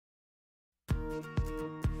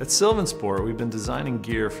At SylvanSport, we've been designing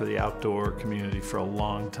gear for the outdoor community for a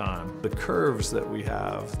long time. The curves that we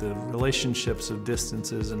have, the relationships of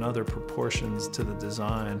distances and other proportions to the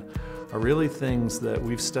design are really things that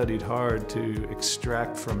we've studied hard to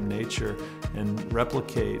extract from nature and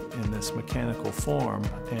replicate in this mechanical form,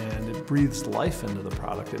 and it breathes life into the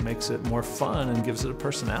product. It makes it more fun and gives it a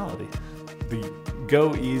personality. The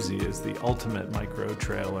Go Easy is the ultimate micro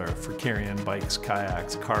trailer for carrying bikes,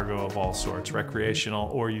 kayaks, cargo of all sorts, recreational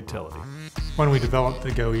or utility. When we developed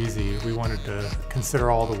the Go Easy, we wanted to consider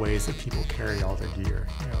all the ways that people carry all their gear,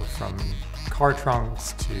 from car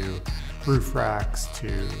trunks to roof racks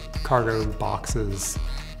to cargo boxes,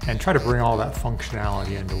 and try to bring all that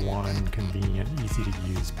functionality into one convenient,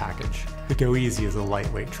 easy-to-use package. The Go Easy is a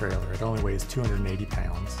lightweight trailer. It only weighs 280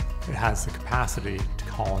 pounds. It has the capacity to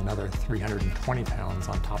haul another 320 pounds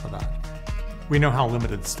on top of that. We know how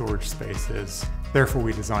limited storage space is. Therefore,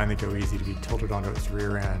 we designed the Go Easy to be tilted onto its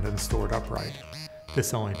rear end and stored upright.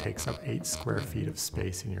 This only takes up 8 square feet of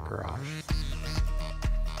space in your garage.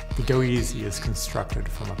 The Go Easy is constructed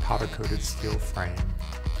from a powder-coated steel frame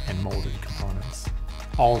and molded components,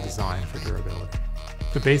 all designed for durability.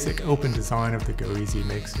 The basic open design of the Go Easy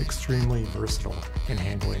makes it extremely versatile in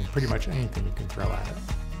handling pretty much anything you can throw at it.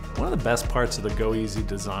 One of the best parts of the Go Easy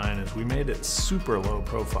design is we made it super low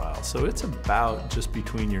profile. So it's about just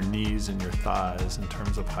between your knees and your thighs in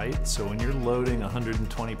terms of height. So when you're loading a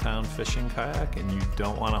 120-pound fishing kayak and you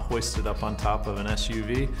don't want to hoist it up on top of an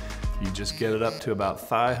SUV, you just get it up to about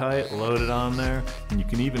thigh height, load it on there, and you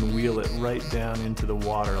can even wheel it right down into the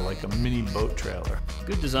water like a mini boat trailer.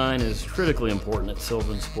 Good design is critically important at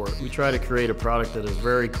SylvanSport. We try to create a product that is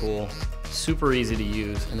very cool, super easy to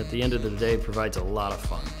use, and at the end of the day provides a lot of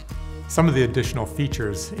fun. Some of the additional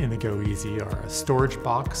features in the Go Easy are a storage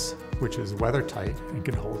box, which is weather tight and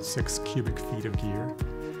can hold 6 cubic feet of gear.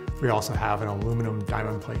 We also have an aluminum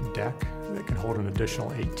diamond plate deck that can hold an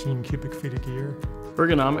additional 18 cubic feet of gear.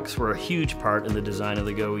 Ergonomics were a huge part in the design of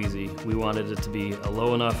the Go Easy. We wanted it to be a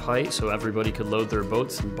low enough height so everybody could load their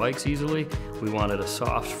boats and bikes easily. We wanted a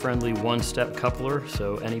soft, friendly one-step coupler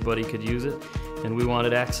so anybody could use it. And we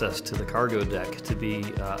wanted access to the cargo deck to be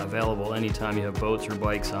available anytime you have boats or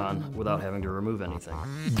bikes on without having to remove anything.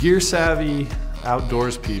 Gear-savvy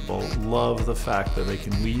outdoors people love the fact that they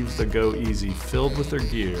can leave the Go Easy filled with their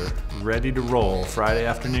gear, ready to roll. Friday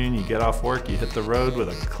afternoon, you get off work, you hit the road with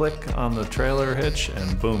a click on the trailer hitch,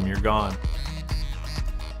 and boom, you're gone.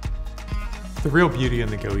 The real beauty in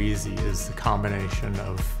the Go Easy is the combination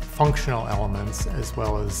of functional elements as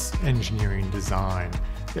well as engineering design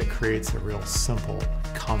that creates a real simple,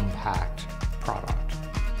 compact product.